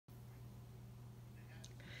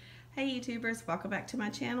Hey YouTubers, welcome back to my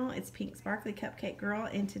channel. It's Pink Sparkly Cupcake Girl,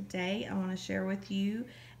 and today I want to share with you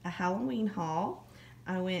a Halloween haul.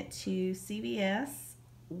 I went to CVS,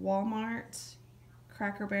 Walmart,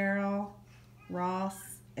 Cracker Barrel, Ross,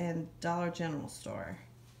 and Dollar General store.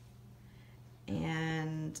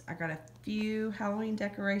 And I got a few Halloween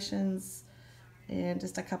decorations and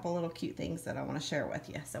just a couple little cute things that I want to share with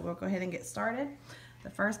you. So we'll go ahead and get started. The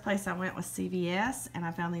first place I went was CVS, and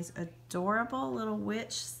I found these adorable little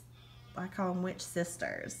witch, I call them witch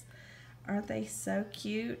sisters. Aren't they so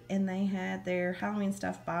cute? And they had their Halloween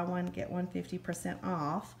stuff, buy one get one 50%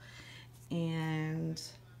 off, and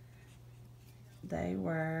they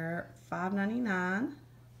were $5.99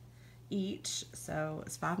 each, so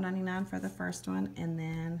it's $5.99 for the first one and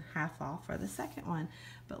then half off for the second one.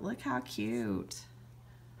 But look how cute.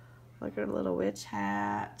 Look at her little witch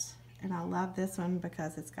hat. And I love this one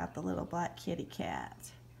because it's got the little black kitty cat.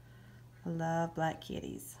 I love black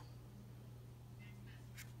kitties.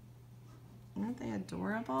 Aren't they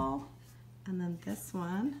adorable? And then this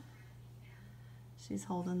one, she's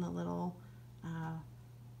holding the little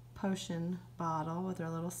potion bottle with her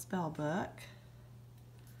little spell book.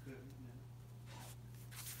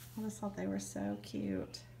 I just thought they were so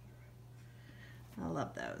cute. I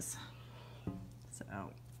love those. So,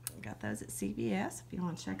 got those at CVS if you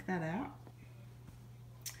want to check that out.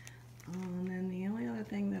 And then the only other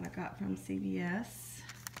thing that I got from CVS,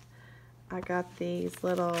 I got these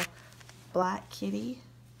little black kitty,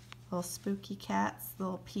 little spooky cats,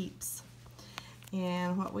 little peeps.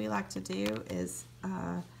 And what we like to do is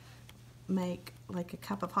make like a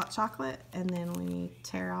cup of hot chocolate, and then we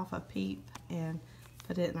tear off a peep and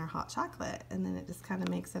put it in our hot chocolate, and then it just kind of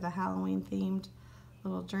makes it a Halloween themed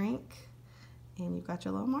little drink. And you've got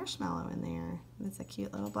your little marshmallow in there. It's a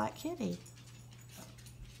cute little black kitty.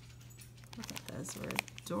 I thought those were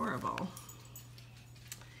adorable.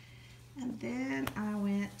 And then I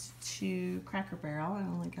went to Cracker Barrel. I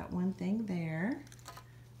only got one thing there.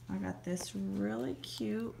 I got this really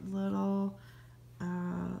cute little,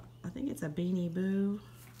 I think it's a Beanie Boo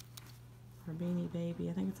or Beanie Baby.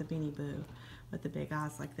 I think it's a Beanie Boo with the big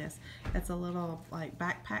eyes like this. It's a little like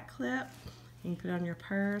backpack clip. You can put it on your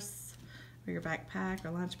purse or your backpack or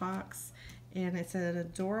lunchbox. And it's an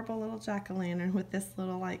adorable little jack-o'-lantern with this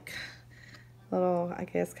little I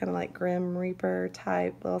guess kind of like Grim Reaper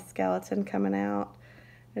type little skeleton coming out.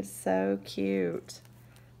 It's so cute.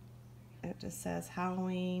 It just says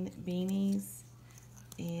Halloween beanies,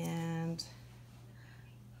 and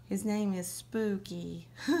his name is Spooky.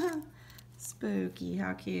 Spooky,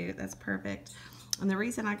 how cute. That's perfect. And the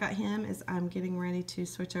reason I got him is I'm getting ready to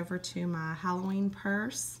switch over to my Halloween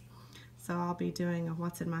purse. So I'll be doing a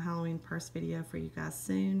what's in my Halloween purse video for you guys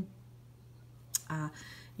soon.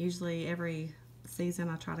 Usually every season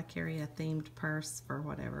I try to carry a themed purse for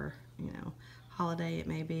whatever, holiday it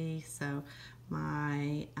may be. So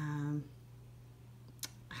my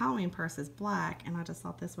Halloween purse is black, and I just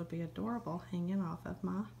thought this would be adorable hanging off of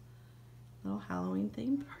my little Halloween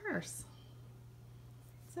themed purse.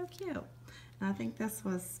 So cute. And I think this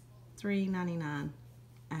was $3.99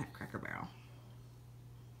 at Cracker Barrel.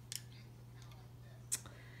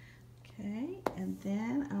 Okay, and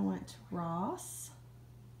then I went to Ross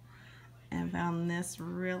and found this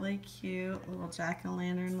really cute little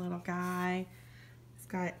jack-o'-lantern little guy. It's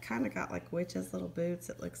kind of got like witch's little boots,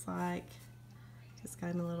 it looks like. Just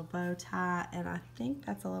got a little bow tie, and I think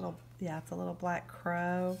that's a little, it's a little black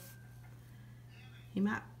crow. He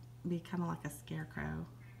might be kind of like a scarecrow,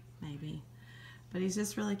 maybe. But he's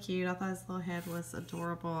just really cute. I thought his little head was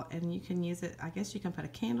adorable, and you can use it, I guess you can put a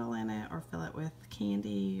candle in it or fill it with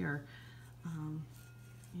candy or,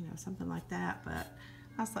 something like that. But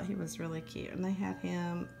I just thought he was really cute. And they had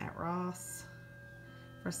him at Ross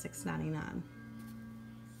for $6.99.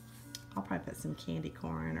 I'll probably put some candy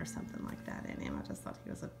corn or something like that in him. I just thought he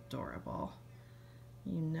was adorable.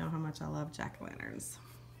 You know how much I love jack-o'-lanterns.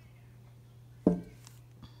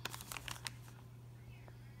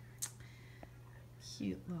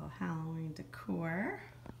 Cute little Halloween decor.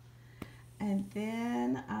 And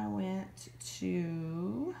then I went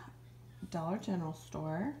to Dollar General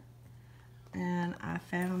store, and I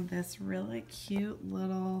found this really cute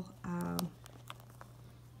little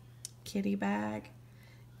kitty bag,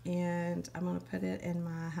 and I'm going to put it in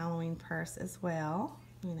my Halloween purse as well.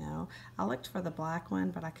 I looked for the black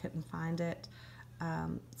one, but I couldn't find it.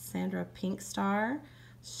 Sandra Pinkstar,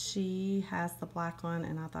 she has the black one,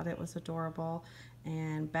 and I thought it was adorable.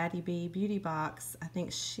 And Batty Bee Beauty Box, I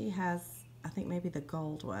think she has, maybe the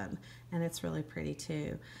gold one, and it's really pretty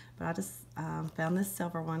too. But I just found this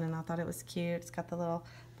silver one, and I thought it was cute. It's got the little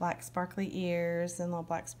black sparkly ears and little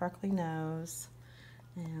black sparkly nose.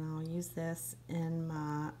 And I'll use this in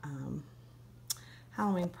my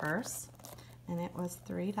Halloween purse. And it was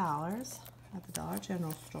 $3 at the Dollar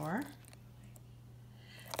General store.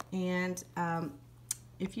 And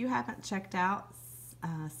if you haven't checked out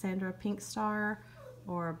Sandra Pinkstar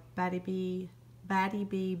or Batty B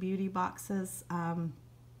Beauty Boxes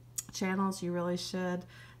channels, you really should.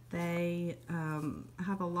 They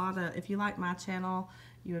have a lot of, if you like my channel,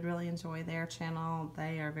 you would really enjoy their channel.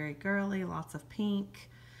 They are very girly, lots of pink,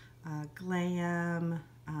 glam,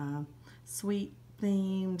 sweet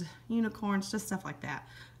themed, unicorns, just stuff like that.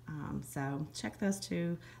 So check those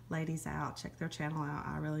two ladies out. Check their channel out.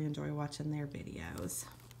 I really enjoy watching their videos.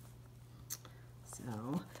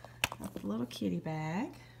 So, got the little kitty bag.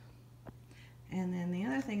 And then the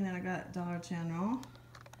other thing that I got at Dollar General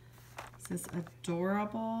is this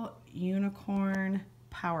adorable unicorn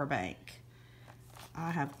power bank.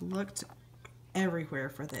 I have looked everywhere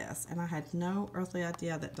for this, and I had no earthly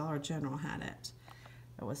idea that Dollar General had it.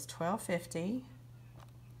 It was $12.50.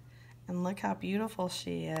 And look how beautiful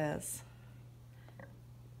she is.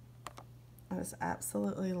 I just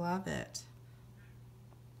absolutely love it.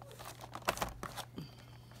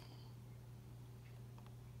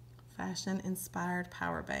 Fashion inspired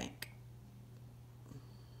power bank.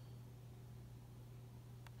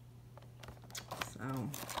 So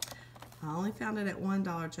I only found it at one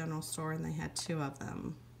Dollar General store, and they had 2 of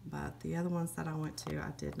them. But the other ones that I went to,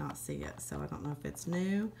 I did not see it. So I don't know if it's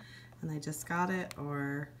new and they just got it,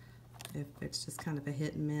 or if it's just kind of a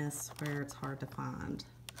hit and miss where it's hard to find.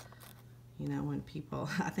 You know, when people,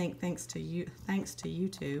 I think thanks to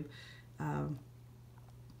YouTube,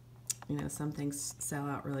 you know, some things sell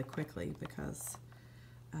out really quickly because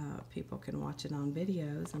people can watch it on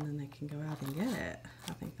videos and then they can go out and get it.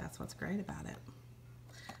 I think that's what's great about it.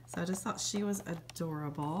 So I just thought she was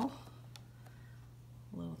adorable.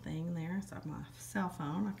 Little thing there. So I have my cell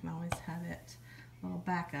phone. I can always have it a little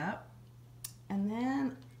backup. And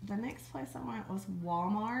then the next place I went was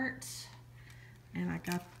Walmart, and I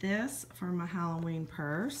got this for my Halloween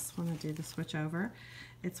purse when I do the switch over.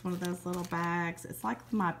 It's one of those little bags. It's like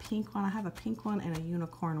my pink one. I have a pink one and a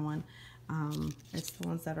unicorn one. It's the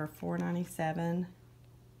ones that are $4.97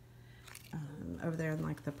 over there in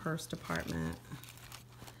like the purse department.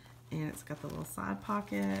 And it's got the little side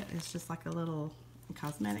pocket. It's just like a little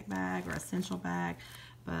cosmetic bag or essential bag,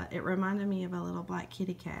 but it reminded me of a little black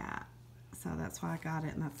kitty cat. So that's why I got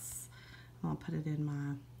it, and that's, I'm gonna put it in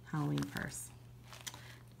my Halloween purse.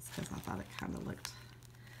 Just because I thought it kind of looked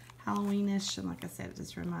Halloweenish, and like I said, it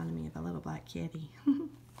just reminded me of a little black kitty.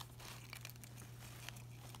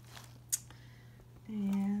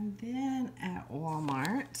 And then at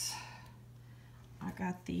Walmart, I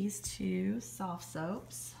got these 2 soft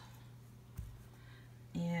soaps,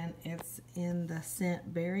 and it's in the scent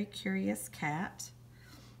Very Curious Cat.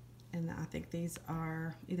 And I think these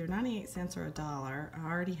are either 98 cents or $1. I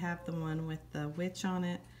already have the one with the witch on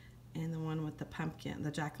it and the one with the pumpkin, the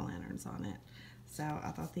jack-o'-lanterns on it. So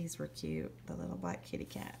I thought these were cute, the little black kitty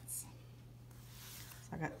cats.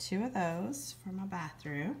 So I got 2 of those for my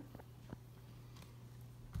bathroom.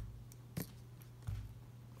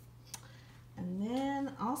 And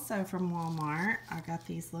then also from Walmart, I got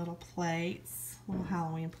these little plates, little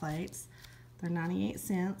Halloween plates. They're 98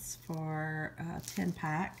 cents for a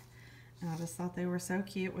 10-pack. And I just thought they were so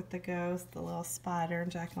cute with the ghost, the little spider,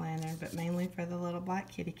 and jack-o'-lantern, but mainly for the little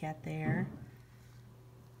black kitty cat there.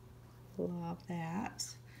 Love that.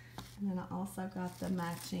 And then I also got the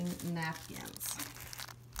matching napkins.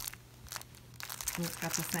 And it's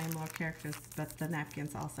got the same little characters, but the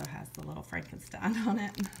napkins also has the little Frankenstein on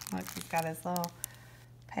it. Look, he's got his little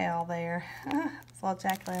pail there. His little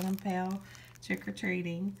jack-o'-lantern pail,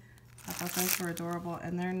 trick-or-treating. I thought those were adorable,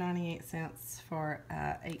 and they're 98 cents for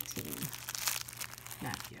 18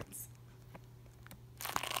 napkins.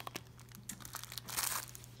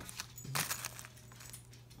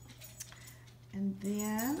 And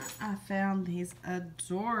then I found these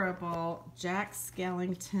adorable Jack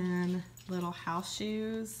Skellington little house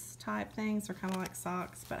shoes type things. They're kind of like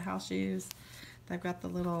socks, but house shoes. They've got the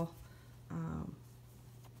little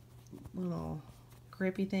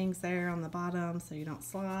grippy things there on the bottom so you don't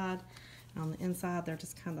slide. And on the inside, they're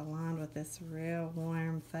just kind of lined with this real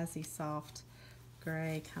warm, fuzzy, soft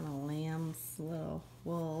gray kind of lamb's little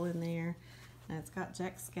wool in there. And it's got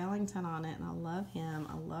Jack Skellington on it, and I love him.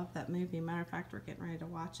 I love that movie. Matter of fact, we're getting ready to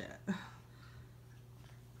watch it.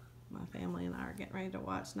 My family and I are getting ready to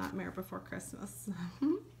watch Nightmare Before Christmas. So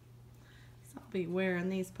I'll be wearing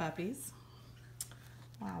these puppies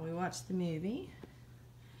while we watch the movie.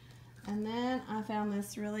 And then I found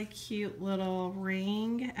this really cute little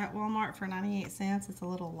ring at Walmart for 98 cents. It's a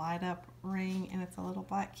little light up ring and it's a little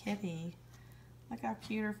black kitty. Look how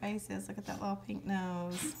cute her face is. Look at that little pink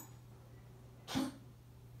nose.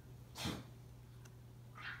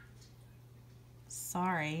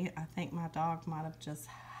 Sorry, I think my dog might have just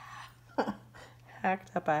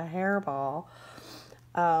hacked up a hairball.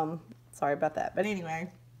 Sorry about that. But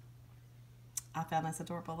anyway, I found this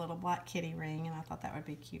adorable little black kitty ring and I thought that would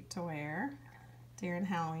be cute to wear during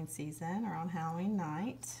Halloween season or on Halloween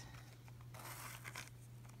night.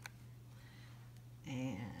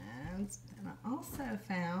 And then I also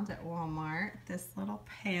found at Walmart this little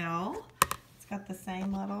pail. It's got the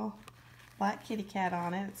same little black kitty cat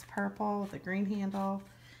on it. It's purple with a green handle.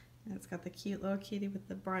 And it's got the cute little kitty with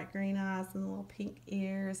the bright green eyes and the little pink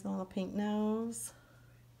ears and the little pink nose.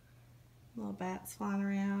 Little bats flying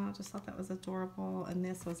around. I just thought that was adorable. And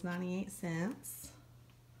this was 98 cents.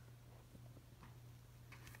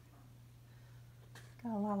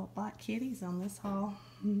 Got a lot of black kitties on this haul.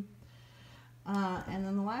 And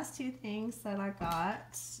then the last two things that I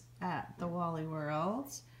got at the Wally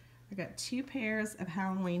World, I got 2 pairs of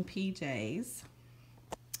Halloween PJs.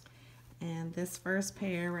 And this first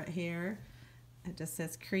pair right here, it just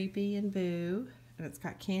says Creepy and Boo. And it's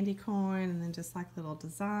got candy corn and then just like little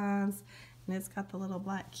designs. And it's got the little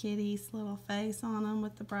black kitty's little face on them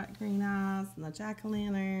with the bright green eyes and the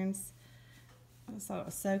jack-o'-lanterns. So it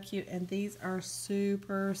was so cute. And these are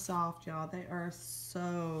super soft, y'all. They are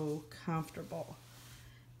so comfortable.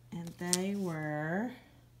 And they were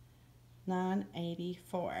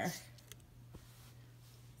 $9.84.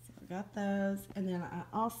 So I got those. And then I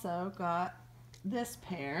also got this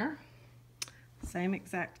pair. Same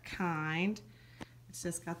exact kind. It's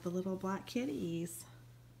just got the little black kitties.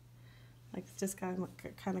 Like it's just kind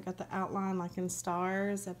of got the outline like in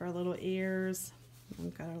stars of our little ears.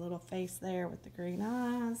 We've got our little face there with the green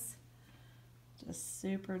eyes. Just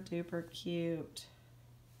super duper cute.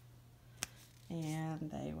 And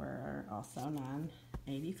they were also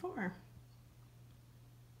 $9.84.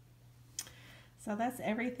 So that's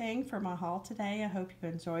everything for my haul today. I hope you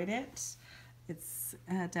enjoyed it. It's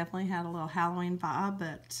definitely had a little Halloween vibe,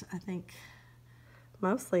 but I think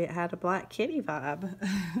mostly it had a black kitty vibe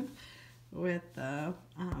with the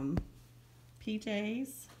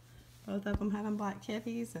PJs. Both of them having black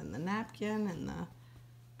kitties, and the napkin and the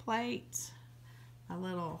plate. A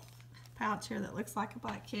little pouch here that looks like a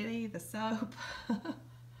black kitty, the soap,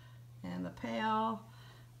 and the pail,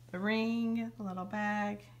 the ring, the little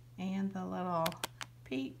bag, and the little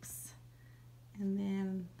peeps. And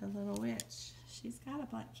then the little witch. She's got a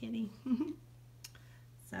black kitty.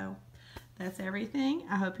 So that's everything.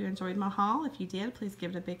 I hope you enjoyed my haul. If you did, please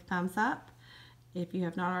give it a big thumbs up. If you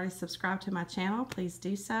have not already subscribed to my channel, please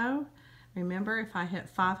do so. Remember, if I hit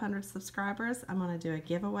 500 subscribers, I'm going to do a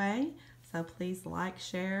giveaway. So please like,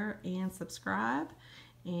 share, and subscribe.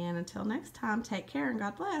 And until next time, take care and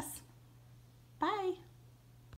God bless.